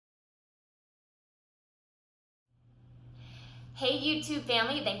Hey YouTube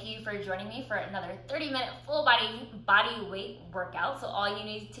family, thank you for joining me for another 30-minute full body weight workout. So all you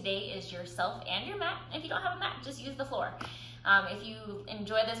need today is yourself and your mat. If you don't have a mat, just use the floor. If you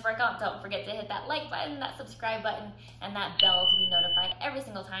enjoy this workout, don't forget to hit that like button, that subscribe button, and that bell to be notified every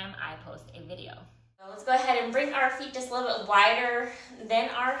single time I post a video. So let's go ahead and bring our feet just a little bit wider than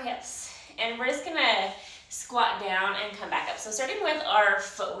our hips. And we're just gonna squat down and come back up. So starting with our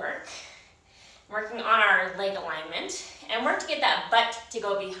footwork, working on our leg alignment, and work to get that butt to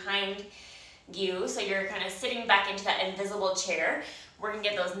go behind you, so you're kind of sitting back into that invisible chair. We're gonna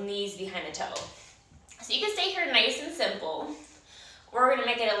get those knees behind the toe. So you can stay here nice and simple, or we're gonna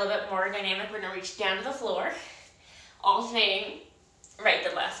make it a little bit more dynamic. We're gonna reach down to the floor, alternating right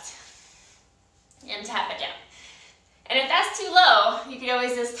to left, and tap it down. And if that's too low, you can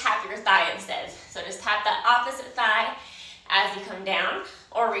always just tap your thigh instead. So just tap the opposite thigh as you come down,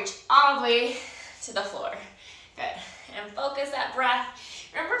 or reach all the way to the floor. Good. And focus that breath.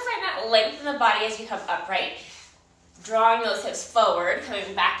 Remember, find that length in the body as you come upright. Drawing those hips forward,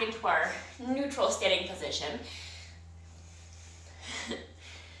 coming back into our neutral standing position.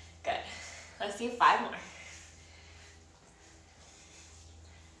 Good. Let's do 5 more.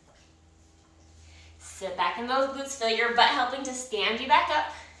 Sit back in those glutes. Feel your butt helping to stand you back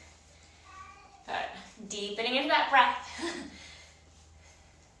up. Good. Deepening into that breath.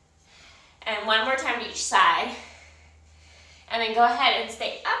 And one more time to each side. And then go ahead and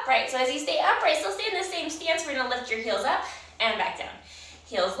stay upright. So as you stay upright, still stay in the same stance. We're gonna lift your heels up and back down.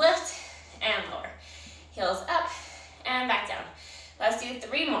 Heels lift and lower. Heels up and back down. Let's do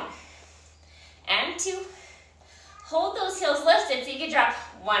 3 more. And 2. Hold those heels lifted so you can drop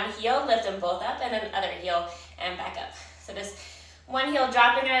one heel, lift them both up, and then other heel and back up. So just one heel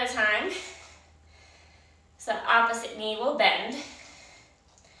dropping at a time. So the opposite knee will bend.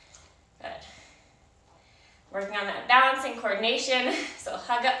 Good. Working on that balance and coordination. So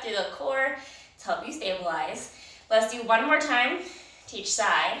hug up through the core to help you stabilize. Let's do 1 more time to each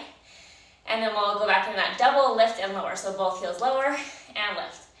side. And then we'll go back in that double lift and lower. So both heels lower and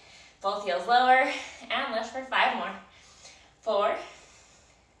lift. Both heels lower and lift for 5 more. 4,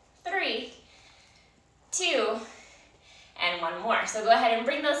 3, 2, and 1 more. So go ahead and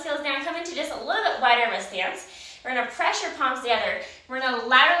bring those heels down. Come into just a little bit wider of a stance. We're gonna press your palms together. We're gonna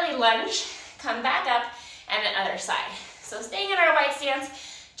laterally lunge, come back up, and then other side. So staying in our wide stance,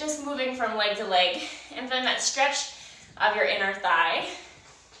 just moving from leg to leg, and feeling that stretch of your inner thigh.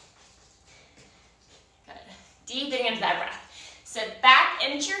 Good. Deepening into that breath. Sit back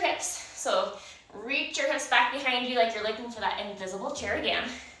into your hips. So reach your hips back behind you like you're looking for that invisible chair again.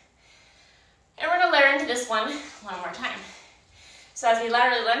 And we're gonna layer into this one more time. So as we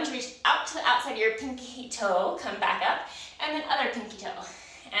laterally lunge, reach out to the outside of your pinky toe, come back up, and then other pinky toe,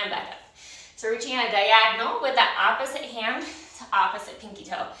 and back up. So reaching at a diagonal with that opposite hand to opposite pinky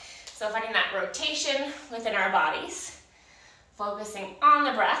toe. So finding that rotation within our bodies, focusing on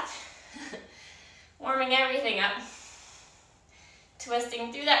the breath, warming everything up,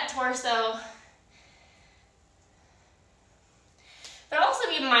 twisting through that torso. But also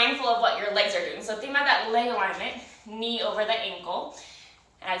be mindful of what your legs are doing. So think about that leg alignment, knee over the ankle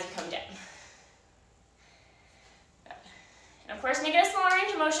as you come down. Good. And of course, make it a smaller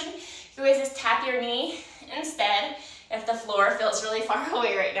range of motion. You always just tap your knee instead if the floor feels really far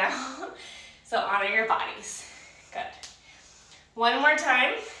away right now. So honor your bodies. Good. 1 more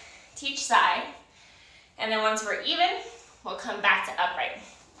time to each side. And then once we're even, we'll come back to upright.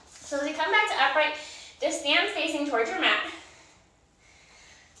 So as you come back to upright, just stand facing towards your mat.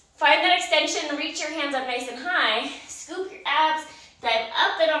 Find that extension, reach your hands up nice and high, scoop your abs, dive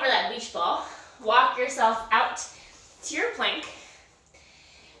up and over that beach ball, walk yourself out to your plank.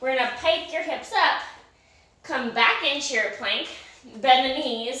 We're gonna pike your hips up, come back into your plank, bend the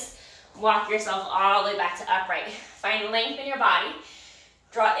knees, walk yourself all the way back to upright. Find length in your body,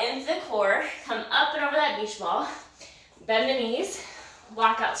 draw into the core, come up and over that beach ball, bend the knees,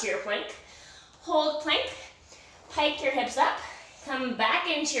 walk out to your plank, hold plank, pike your hips up, come back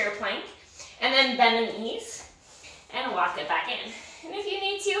into your plank, and then bend the knees and walk it back in. And if you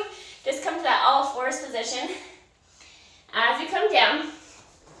need to, just come to that all fours position. As you come down,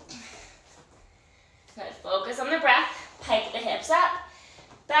 good. Focus on the breath, pike the hips up,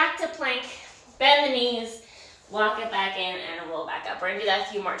 back to plank, bend the knees, walk it back in, and roll back up. We're gonna do that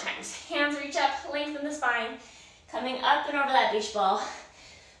a few more times. Hands reach up, lengthen the spine, coming up and over that beach ball,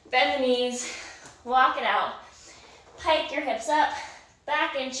 bend the knees, walk it out, pike your hips up,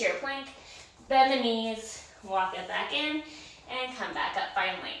 back into your plank, bend the knees, walk it back in, and come back up,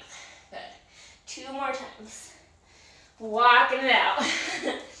 find length. Good. 2 more times. Walking it out.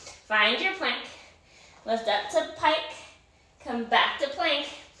 Find your plank, lift up to pike, Come back to plank.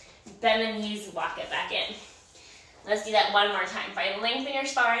 Bend the knees, walk it back in. Let's do that one more time. Find length in your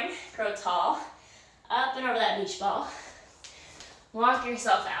spine, grow tall, up and over that beach ball. Walk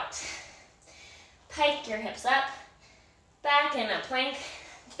yourself out. Pike your hips up, back in a plank,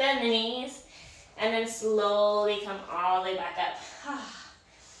 bend the knees, and then slowly come all the way back up.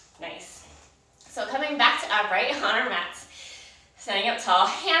 Nice. So coming back to upright on our mats, standing up tall,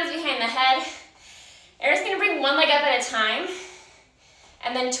 hands behind the head. We're just gonna bring one leg up at a time,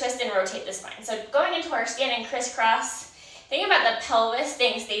 and then twist and rotate the spine. So going into our standing crisscross, think about the pelvis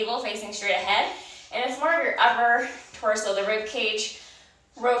staying stable, facing straight ahead, and it's more of your upper torso, the rib cage,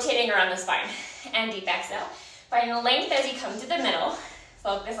 rotating around the spine. And deep exhale. Find length as you come to the middle.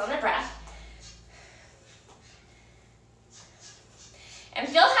 Focus on the breath. And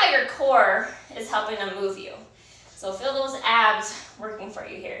feel how your core is helping to move you. So feel those abs working for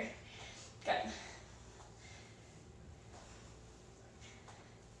you here. Good.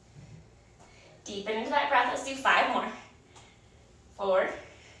 Deepen into that breath. Let's do 5 more. 4.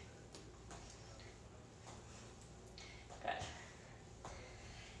 Good.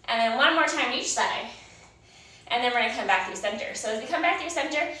 And then one more time each side. And then we're gonna come back through center. So as we come back through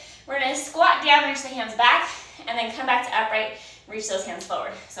center, we're gonna squat down, reach the hands back, and then come back to upright, reach those hands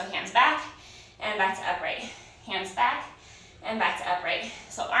forward. So hands back, and back to upright. Hands back, and back to upright.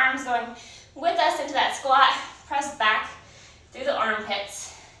 So arms going with us into that squat, press back through the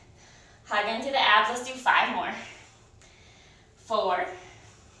armpits. Hug into the abs. Let's do 5 more. 4,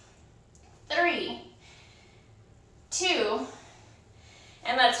 3, 2,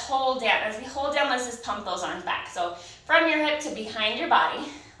 and let's hold down. As we hold down, let's just pump those arms back. So from your hip to behind your body,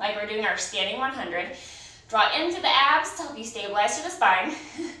 like we're doing our standing 100. Draw into the abs to help you stabilize through the spine,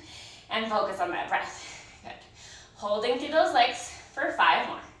 and focus on that breath. Good. Holding through those legs for 5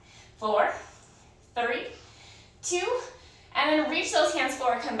 more. 4, 3, 2, and then reach those hands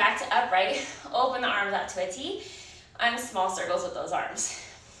forward, come back to upright, open the arms out to a T, and small circles with those arms.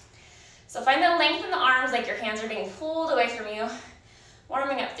 So find the length in the arms, like your hands are being pulled away from you,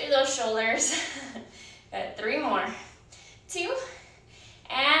 warming up through those shoulders. Good, 3 more. 2,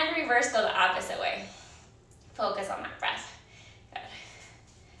 and reverse, go the opposite way. Focus on that breath. Good.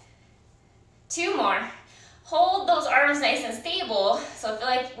 2 more. Hold those arms nice and stable, so feel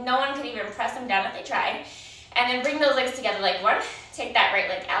like no one could even press them down if they tried. And then bring those legs together like one. Take that right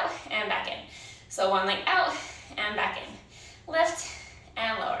leg out and back in. So one leg out and back in. Lift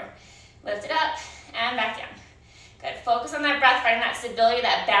and lower. Lift it up and back down. Good. Focus on that breath. Find that stability,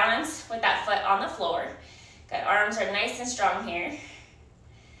 that balance with that foot on the floor. Good. Arms are nice and strong here.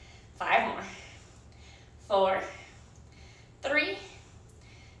 5 more. 4, 3,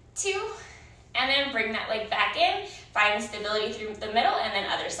 2, and then bring that leg back in. Find stability through the middle and then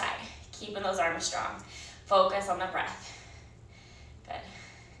other side. Keeping those arms strong. Focus on the breath. Good.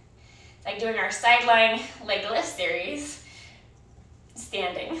 It's like doing our sideline leg lift series.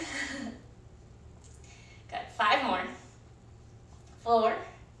 Standing. Good. 5 more. 4.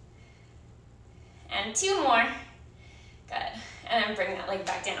 And 2 more. Good. And then bring that leg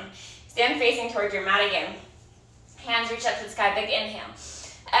back down. Stand facing towards your mat again. Hands reach up to the sky. Big inhale.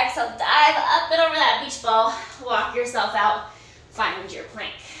 Exhale, dive up and over that beach ball. Walk yourself out. Find your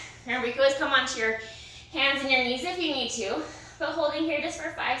plank. Remember, you can always come onto your hands and your knees if you need to, but holding here just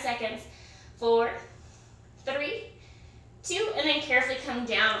for 5 seconds. 4, 3, 2, and then carefully come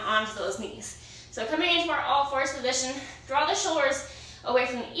down onto those knees. So coming into our all fours position, draw the shoulders away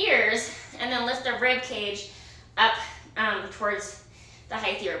from the ears, and then lift the rib cage up towards the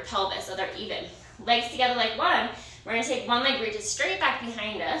height of your pelvis so they're even. Legs together like one. We're gonna take one leg, reach it straight back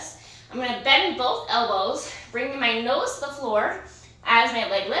behind us. I'm gonna bend both elbows, bring my nose to the floor as my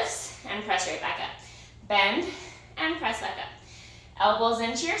leg lifts, and press right back up. Bend and press back up. Elbows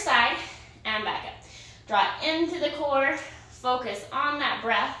into your side and back up. Draw into the core, focus on that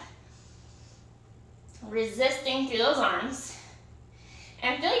breath, resisting through those arms,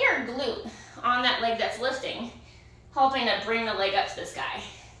 and feel your glute on that leg that's lifting, helping to bring the leg up to the sky.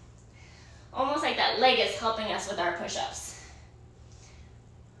 Almost like that leg is helping us with our push-ups.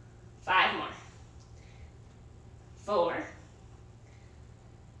 5 more. 4,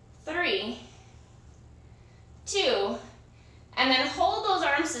 3, 2, and then hold those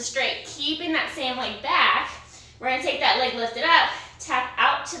arms to straight, keeping that same leg back. We're gonna take that leg lifted up, tap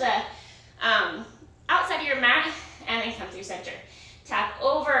out to the outside of your mat, and then come through center. Tap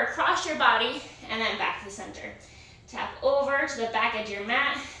over across your body, and then back to the center. Tap over to the back edge of your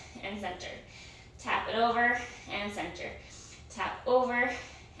mat, and center. Tap it over, and center. Tap over,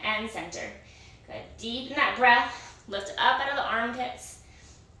 and center. Good, deepen that breath, lift up out of the armpits.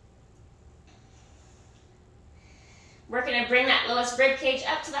 Working gonna bring that lowest rib cage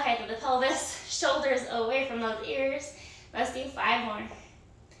up to the height of the pelvis, shoulders away from those ears. Let's do 5 more.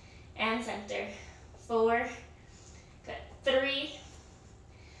 And center. 4, good. 3,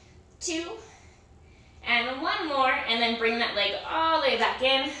 2, and 1 more, and then bring that leg all the way back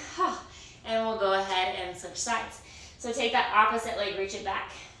in, and we'll go ahead and switch sides. So take that opposite leg, reach it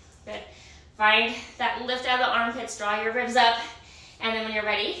back. Good. Find that lift out of the armpits, draw your ribs up, and then when you're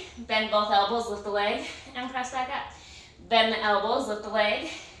ready, bend both elbows, lift the leg, and press back up. Bend the elbows, lift the leg,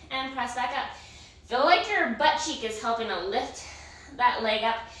 and press back up. Feel like your butt cheek is helping to lift that leg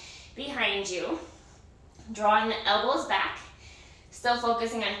up behind you. Drawing the elbows back, still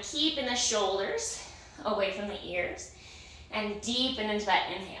focusing on keeping the shoulders away from the ears, and deepen into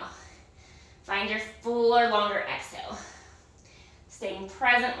that inhale. Find your fuller, longer exhale. Staying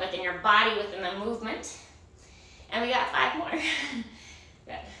present within your body, within the movement. And we got 5 more.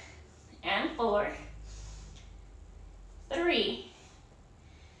 Good. And 4, 3,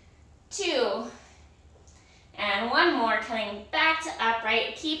 2, and 1 more, coming back to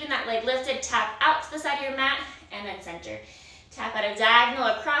upright, keeping that leg lifted, tap out to the side of your mat, and then center. Tap at a diagonal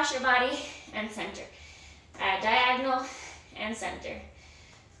across your body, and center. At a diagonal, and center.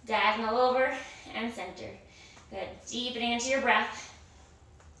 Diagonal over, and center. Good, deepening into your breath.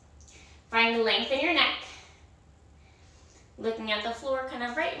 Find length in your neck. Looking at the floor, kind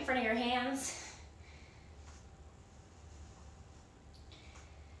of right in front of your hands.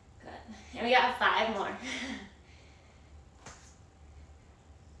 Good, and we got 5 more.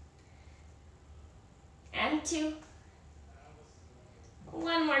 And 2.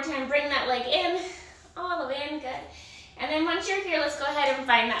 1 more time, bring that leg in, all the way in, good. And then once you're here, let's go ahead and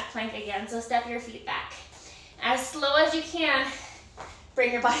find that plank again. So step your feet back. As slow as you can,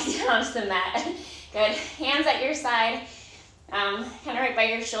 bring your body down to the mat. Good, hands at your side, kind of right by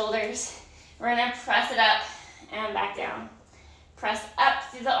your shoulders. We're gonna press it up and back down. Press up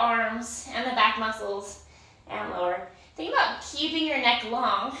through the arms and the back muscles and lower. Think about keeping your neck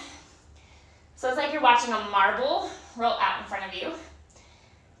long. So it's like you're watching a marble roll out in front of you.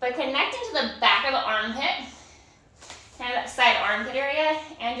 But connecting to the back of the armpit, kind of that side armpit area,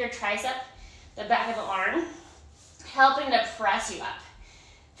 and your tricep, the back of the arm, helping to press you up.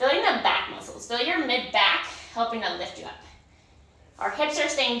 Feeling the back muscles. Feel your mid-back helping to lift you up. Our hips are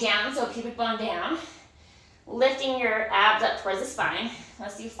staying down, so pubic bone down. Lifting your abs up towards the spine.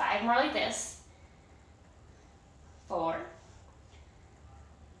 Let's do 5 more like this. 4.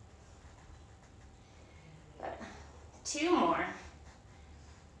 Good. 2 more.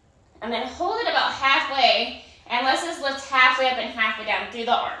 And then hold it about halfway, and let's just lift halfway up and halfway down through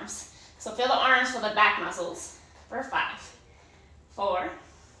the arms. So feel the arms, feel the back muscles for 5, 4,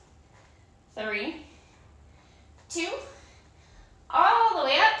 3, 2, all the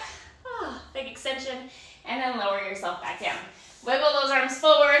way up. Oh, big extension, and then lower yourself back down. Wiggle those arms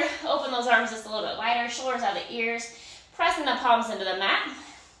forward, open those arms just a little bit wider, shoulders out of the ears, pressing the palms into the mat.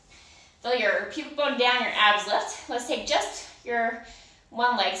 Feel your pubic bone down, your abs lift. Let's take just your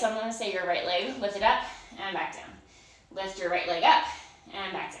one leg, so I'm going to say your right leg, lift it up and back down. Lift your right leg up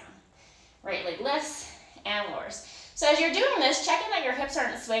and back down. Right leg lifts and lowers. So as you're doing this, check in that your hips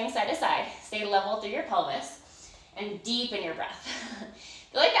aren't swaying side to side. Stay level through your pelvis and deepen your breath.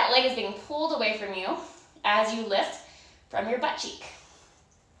 Feel like that leg is being pulled away from you as you lift from your butt cheek.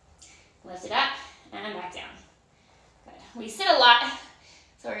 Lift it up and back down. Good. We sit a lot,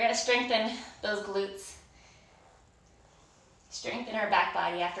 so we're going to strengthen those glutes. Strengthen our back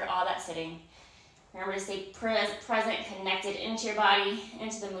body after all that sitting. Remember to stay present, connected into your body,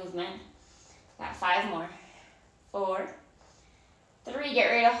 into the movement. Got 5 more. 4, 3, get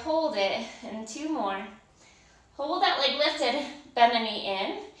ready to hold it, and 2 more. Hold that leg lifted, bend the knee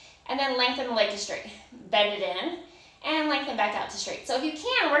in, and then lengthen the leg to straight. Bend it in, and lengthen back out to straight. So if you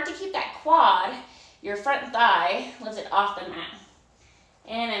can, work to keep that quad, your front thigh, lifted off the mat.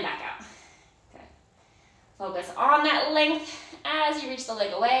 In and back out. Good. Focus on that length as you reach the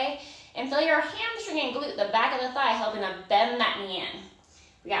leg away, and feel your hamstring and glute, the back of the thigh, helping to bend that knee in.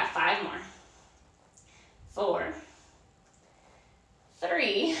 We got 5 more. 4,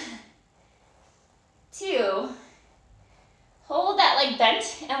 3, 2, hold that leg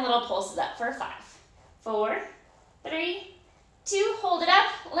bent and little pulses up for 5, 4, 3, 2, hold it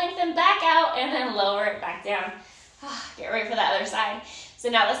up, lengthen back out, and then lower it back down. Get ready for that other side. So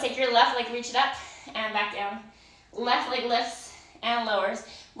now let's take your left leg, reach it up and back down. Left leg lifts and lowers.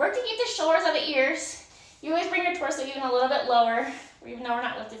 Work to keep the shoulders out of the ears. You always bring your torso even a little bit lower, even though we're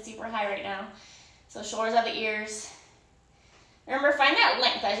not lifted super high right now. So shoulders out of the ears. Remember, find that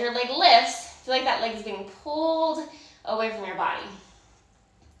length. As your leg lifts, feel like that leg is being pulled away from your body.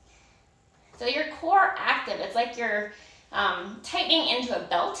 Feel your core active. It's like you're tightening into a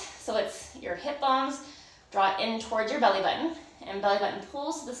belt. So it's your hip bones draw in towards your belly button, and belly button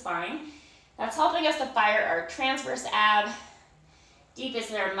pulls to the spine. That's helping us to fire our transverse ab,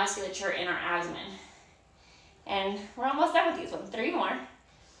 deepest in our musculature in our abdomen. And we're almost done with these ones. 3 more.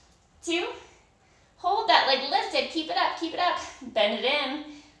 2. Hold that leg lifted. Keep it up, keep it up. Bend it in,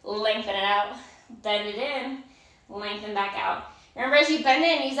 lengthen it out. Bend it in, lengthen back out. Remember, as you bend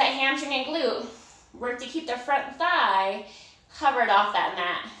in, use that hamstring and glute. Work to keep the front thigh hovered off that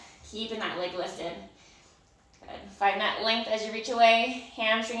mat, keeping that leg lifted. Good. Find that length as you reach away.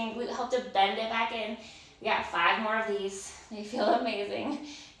 Hamstring and glute help to bend it back in. We got 5 more of these. They feel amazing.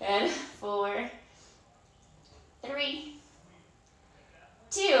 Good. 4, 3,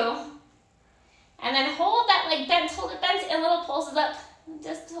 2, and then hold that leg bent. Hold it bent and little pulses up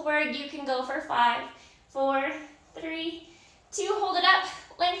just to where you can go for 5, 4, 3, 2. Hold it up,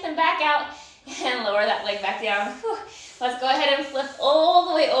 lengthen back out, and lower that leg back down. Whew. Let's go ahead and flip all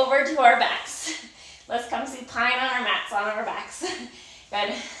the way over to our backs. Let's come supine on our mats, on our backs.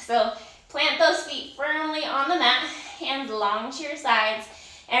 Good. So plant those feet firmly on the mat, hands long to your sides,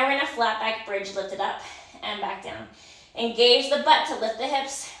 and we're in a flat back bridge, lift it up and back down. Engage the butt to lift the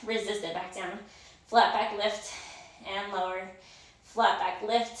hips, resist it back down. Flat back lift and lower. Flat back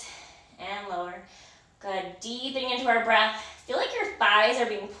lift and lower. Good. Deepening into our breath. Feel like your thighs are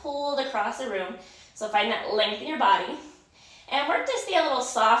being pulled across the room. So find that length in your body. And work to stay a little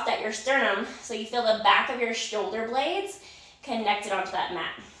soft at your sternum so you feel the back of your shoulder blades connected onto that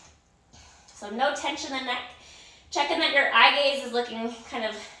mat. So no tension in the neck. Checking that your eye gaze is looking kind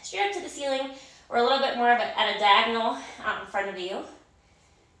of straight up to the ceiling or a little bit more of at a diagonal out in front of you.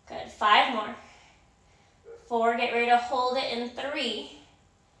 Good. 5 more. 4. Get ready to hold it in 3.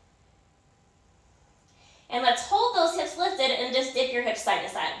 And let's hold those hips lifted and just dip your hips side to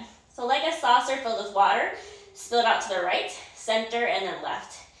side. So like a saucer filled with water, spill it out to the right, center, and then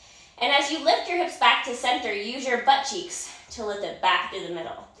left. And as you lift your hips back to center, use your butt cheeks to lift it back through the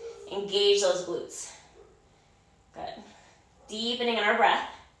middle. Engage those glutes. Good. Deepening in our breath.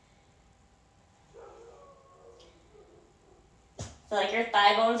 Feel like your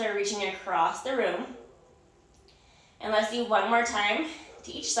thigh bones are reaching across the room. And let's do 1 more time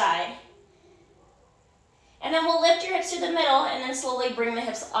to each side. And then we'll lift your hips to the middle and then slowly bring the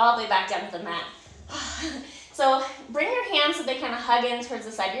hips all the way back down to the mat. So bring your hands so they kind of hug in towards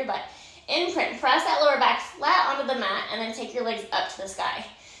the side of your butt. Imprint, press that lower back flat onto the mat and then take your legs up to the sky.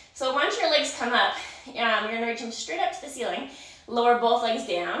 So once your legs come up, you're gonna reach them straight up to the ceiling. Lower both legs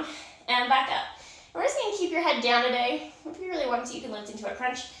down and back up. We're just gonna keep your head down today. If you really want to, you can lift into a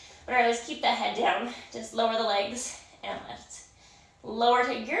crunch. But otherwise, keep that head down. Just lower the legs and lift. Lower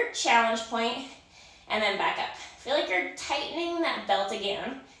to your challenge point and then back up. Feel like you're tightening that belt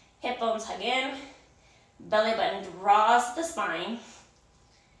again. Hip bones hug in. Belly button draws to the spine.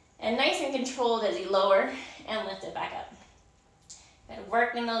 And nice and controlled as you lower and lift it back up. Good.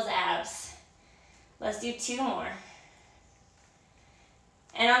 Working those abs. Let's do 2 more.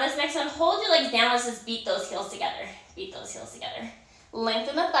 And on this next one, hold your legs down. Let's just beat those heels together. Beat those heels together.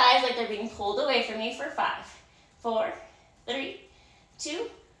 Lengthen the thighs like they're being pulled away from you for 5, 4, 3, 2,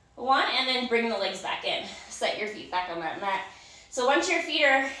 1, and then bring the legs back in. Set your feet back on that mat. So once your feet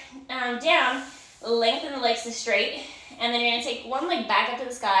are down, lengthen the legs to straight, and then you're gonna take one leg back up to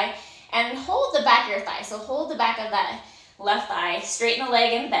the sky and hold the back of your thigh. So hold the back of that left thigh, straighten the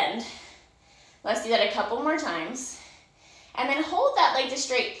leg and bend. Let's do that a couple more times. And then hold that leg to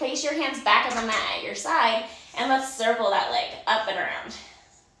straight. Place your hands back on the mat at your side, and let's circle that leg up and around.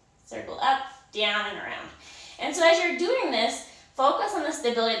 Circle up, down, and around. And so as you're doing this, focus on the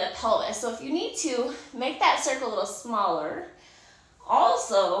stability of the pelvis. So if you need to, make that circle a little smaller.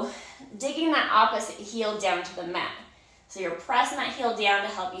 Also, digging that opposite heel down to the mat. So you're pressing that heel down to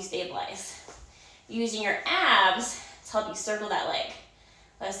help you stabilize. Using your abs to help you circle that leg.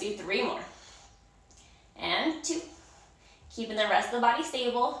 Let's do 3 more. And 2. Keeping the rest of the body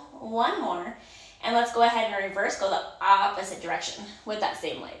stable. 1 more. And let's go ahead and reverse, go the opposite direction with that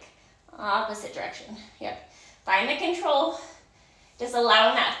same leg. Opposite direction. Yep. Find the control. Just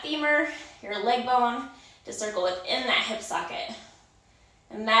allowing that femur, your leg bone, to circle within that hip socket.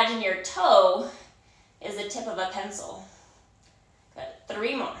 Imagine your toe is the tip of a pencil. Good.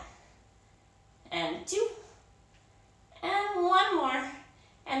 3 more. And 2. And 1 more.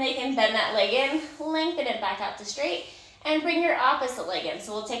 And then you can bend that leg in, lengthen it back out to straight, and bring your opposite leg in.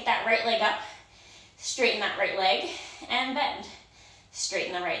 So we'll take that right leg up, straighten that right leg, and bend.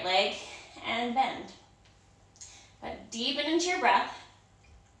 Straighten the right leg, and bend. But deepen into your breath.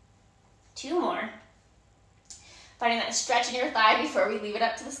 2 more. Finding that stretch in your thigh before we leave it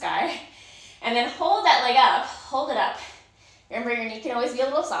up to the sky. And then hold that leg up, hold it up, Remember, your knee can always be a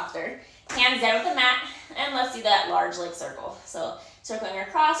little softer. Hands down with the mat, and let's do that large leg circle. So circling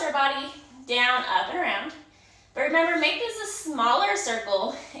across our body, down, up, and around. But remember, make this a smaller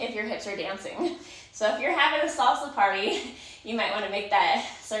circle if your hips are dancing. So if you're having a salsa party, you might want to make that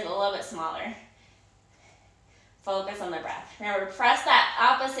circle a little bit smaller. Focus on the breath. Remember, press that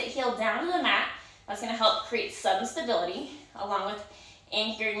opposite heel down to the mat. That's going to help create some stability, along with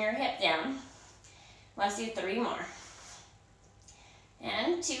anchoring your hip down. Let's do 3 more.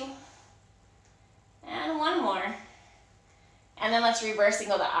 And 2. And 1 more. And then let's reverse and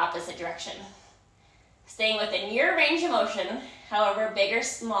go the opposite direction. Staying within your range of motion, however big or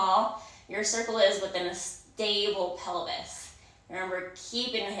small your circle is within a stable pelvis. Remember,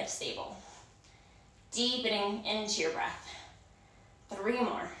 keeping the hips stable. Deepening into your breath. 3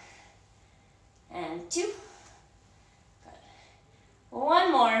 more. And 2. Good.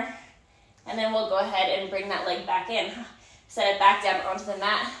 1 more. And then we'll go ahead and bring that leg back in. Set it back down onto the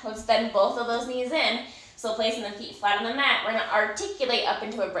mat. Let's bend both of those knees in. So placing the feet flat on the mat, we're going to articulate up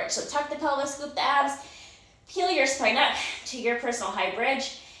into a bridge. So tuck the pelvis, scoop the abs, peel your spine up to your personal high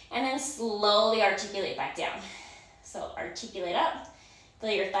bridge, and then slowly articulate back down. So articulate up,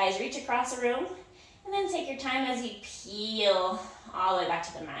 feel your thighs reach across the room, and then take your time as you peel all the way back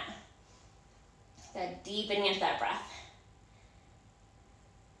to the mat. Good, deepening into that breath.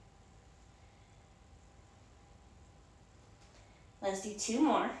 Let's do 2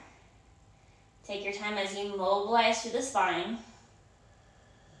 more. Take your time as you mobilize through the spine.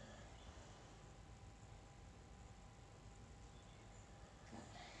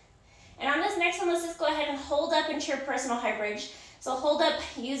 And on this next one, let's just go ahead and hold up into your personal high bridge. So hold up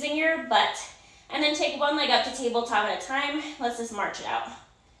using your butt, and then take one leg up to tabletop at a time. Let's just march it out.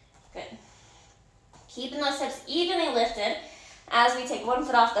 Good. Keeping those hips evenly lifted as we take one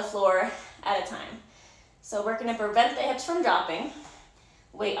foot off the floor at a time. So we're going to prevent the hips from dropping.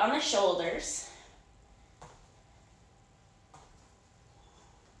 Weight on the shoulders.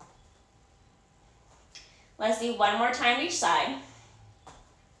 Let's do 1 more time each side.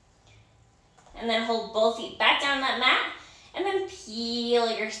 And then hold both feet back down that mat, and then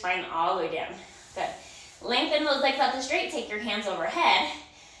peel your spine all the way down. Good. Lengthen those legs out to straight. Take your hands overhead.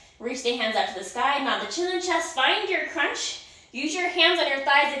 Reach the hands up to the sky. Nod the chin and chest. Find your crunch. Use your hands on your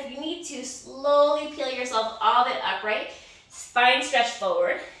thighs if you need to. Slowly peel yourself all the way upright. Spine stretch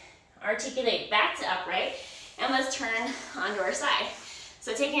forward. Articulate back to upright. And let's turn onto our side.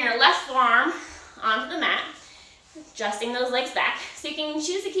 So taking your left forearm onto the mat, adjusting those legs back. So you can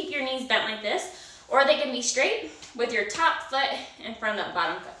choose to keep your knees bent like this, or they can be straight with your top foot in front of that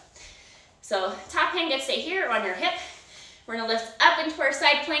bottom foot. So top hand gets to stay here on your hip. We're gonna lift up into our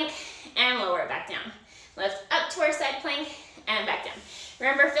side plank and lower it back down. Lift up to our side plank and back down.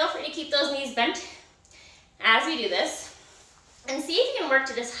 Remember, feel free to keep those knees bent as we do this. And see if you can work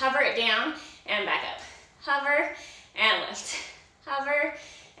to just hover it down and back up. Hover and lift. Hover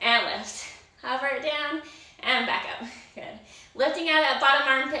and lift. Hover it down and back up. Good. Lifting out of that bottom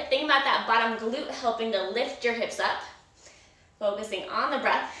armpit. Think about that bottom glute helping to lift your hips up. Focusing on the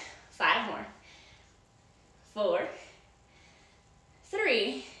breath. 5 more. 4,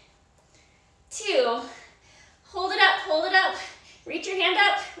 3, 2. Hold it up, hold it up. Reach your hand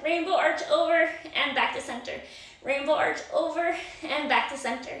up. Rainbow arch over and back to center. Rainbow arch over and back to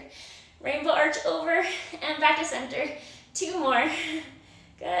center. Rainbow arch over and back to center. 2 more.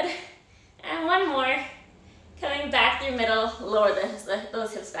 Good. And 1 more. Coming back through middle, lower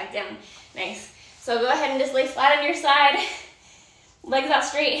those hips back down. Nice. So go ahead and just lay flat on your side. Legs out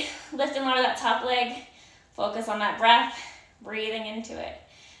straight. Lift and lower that top leg. Focus on that breath. Breathing into it.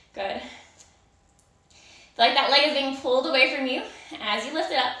 Good. Feel like that leg is being pulled away from you as you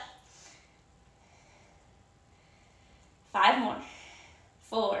lift it up. 5 more.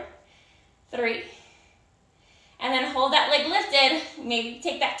 4, 3. And then hold that leg lifted. Maybe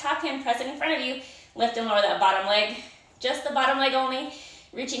take that top hand, press it in front of you. Lift and lower that bottom leg. Just the bottom leg only.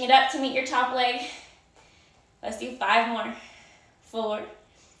 Reaching it up to meet your top leg. Let's do 5 more. 4,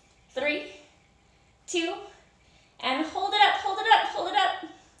 3, 2. And hold it up, hold it up, hold it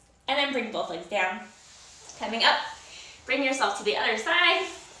up. And then bring both legs down. Coming up, bring yourself to the other side.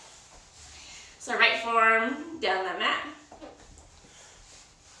 So right forearm down that mat.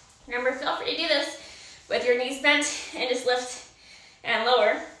 Remember, feel free to do this with your knees bent and just lift and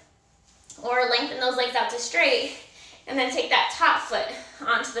lower. Or lengthen those legs out to straight and then take that top foot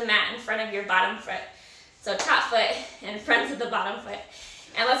onto the mat in front of your bottom foot. So top foot in front of the bottom foot.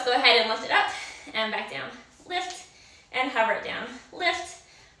 And let's go ahead and lift it up and back down. Lift and hover it down. Lift,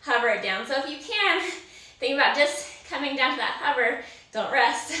 hover it down. So if you can, think about just coming down to that hover. Don't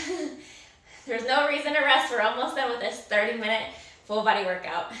rest. There's no reason to rest. We're almost done with this 30-minute full body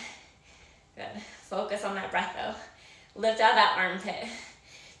workout. Good. Focus on that breath though. Lift out that armpit.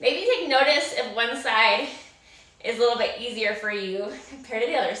 Maybe take notice if one side is a little bit easier for you compared to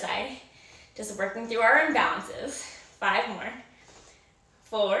the other side. Just working through our imbalances. 5 more.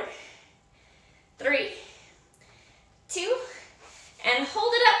 4, 3, 2, and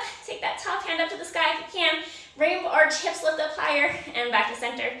hold it up. Take that top hand up to the sky if you can. Rainbow arch, hips lift up higher and back to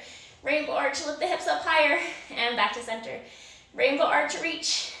center. Rainbow arch, lift the hips up higher and back to center. Rainbow arch,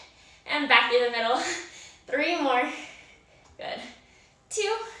 reach and back through the middle. 3 more. Good.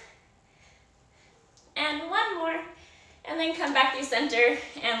 2, and 1 more. And then come back through center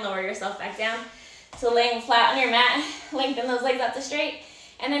and lower yourself back down. So laying flat on your mat, lengthen those legs up to straight,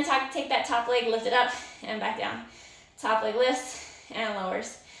 and then take that top leg, lift it up and back down. Top leg lifts and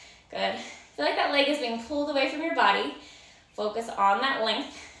lowers. Good. Feel like that leg is being pulled away from your body. Focus on that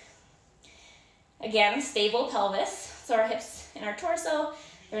length. Again, stable pelvis. So our hips and our torso,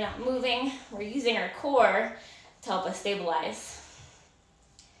 they're not moving. We're using our core to help us stabilize.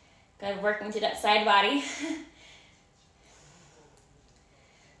 Good, working through that side body.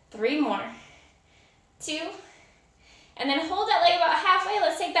 3 more. 2, and then hold that leg about halfway.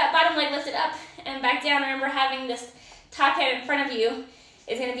 Let's take that bottom leg, lift it up and back down. Remember, having this top hand in front of you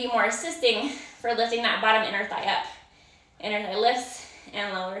is going to be more assisting for lifting that bottom inner thigh up. Inner thigh lifts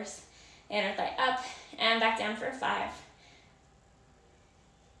and lowers. Inner thigh up and back down for 5.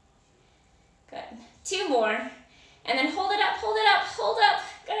 Good. 2 more. And then hold it up, hold it up, hold up.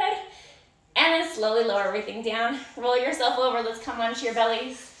 Good. And then slowly lower everything down. Roll yourself over. Let's come onto your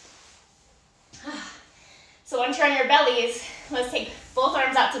bellies. So once you're on your bellies, let's take both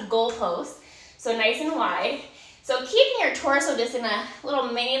arms out to goal pose. So nice and wide. So keeping your torso just in a little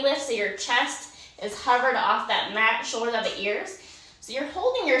mini lift so your chest is hovered off that mat, shoulders out the ears. So you're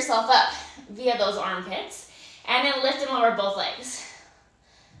holding yourself up via those armpits. And then lift and lower both legs.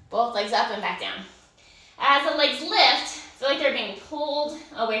 Both legs up and back down. As the legs lift, feel like they're being pulled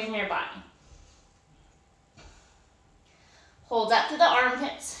away from your body. Hold up to the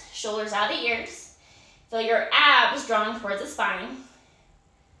armpits, shoulders out the ears. Feel your abs drawing towards the spine.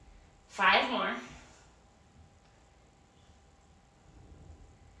 5 more.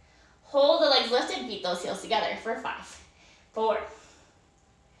 Hold the legs lifted, beat those heels together for 5. 4.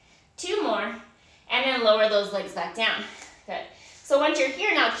 2 more, and then lower those legs back down. Good. So once you're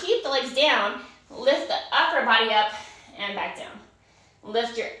here now, keep the legs down, lift the upper body up and back down.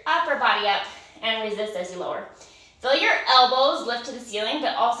 Lift your upper body up and resist as you lower. Feel your elbows lift to the ceiling,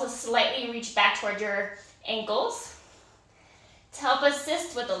 but also slightly reach back toward your ankles to help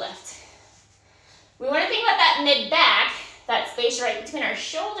assist with the lift. We want to think about that mid-back, that space right between our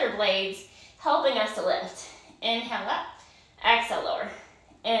shoulder blades, helping us to lift. Inhale up, exhale lower.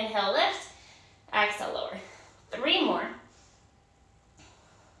 Inhale, lift, exhale lower. 3 more.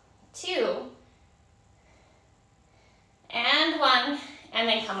 2, and 1, and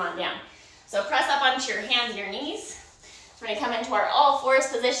then come on down. So press up onto your hands and your knees. We're going to come into our all fours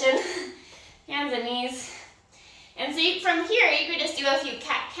position, hands and knees. And so from here, you could just do a few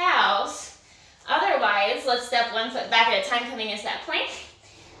cat-cows. Otherwise, let's step 1 foot back at a time, coming into that plank.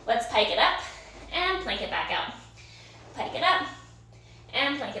 Let's pike it up and plank it back out. Pike it up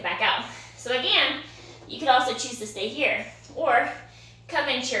and plank it back out. So again, you could also choose to stay here or come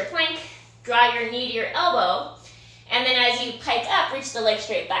into your plank, draw your knee to your elbow, and then as you pike up, reach the leg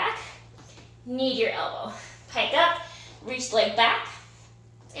straight back, knee to your elbow. Pike up, reach the leg back,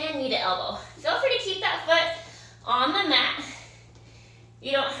 and knee to elbow. Feel free to keep that foot on the mat.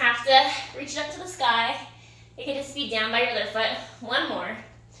 You don't have to reach it up to the sky. It can just be down by your other foot. 1 more.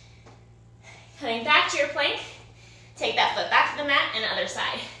 Coming back to your plank, take that foot back to the mat and other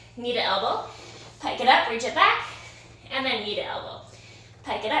side. Knee to elbow, pike it up, reach it back, and then knee to elbow.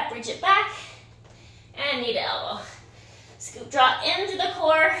 Pike it up, reach it back, and knee to elbow. Scoop, draw into the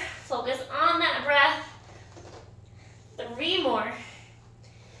core, focus on that breath. 3 more.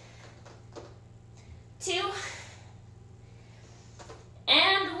 2,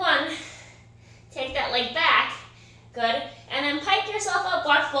 and 1. Take that leg back, good. And then pike yourself up,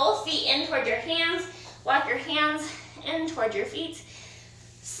 walk both feet in toward your hands, walk your hands in toward your feet.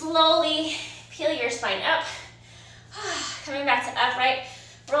 Slowly peel your spine up. Coming back to upright,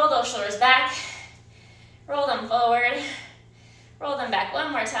 roll those shoulders back, roll them forward, roll them back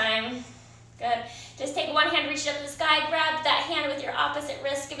 1 more time. Good. Just take one hand, reach it up to the sky, grab that hand with your opposite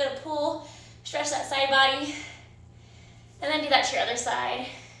wrist, give it a pull, stretch that side body, and then do that to your other side.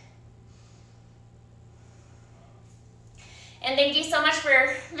 And thank you so much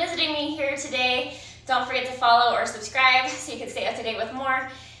for visiting me here today. Don't forget to follow or subscribe so you can stay up to date with more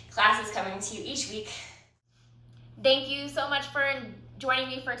classes coming to you each week. Thank you so much for joining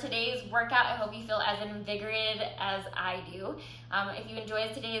me for today's workout. I hope you feel as invigorated as I do. If you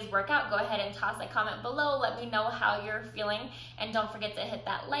enjoyed today's workout, go ahead and toss a comment below. Let me know how you're feeling. And don't forget to hit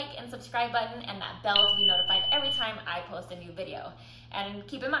that like and subscribe button and that bell to be notified every time I post a new video. And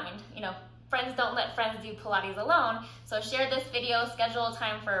keep in mind, friends don't let friends do Pilates alone. So share this video, schedule a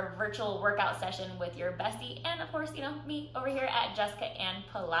time for a virtual workout session with your bestie, and of course, me over here at Jessica and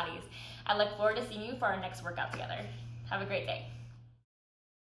Pilates. I look forward to seeing you for our next workout together. Have a great day.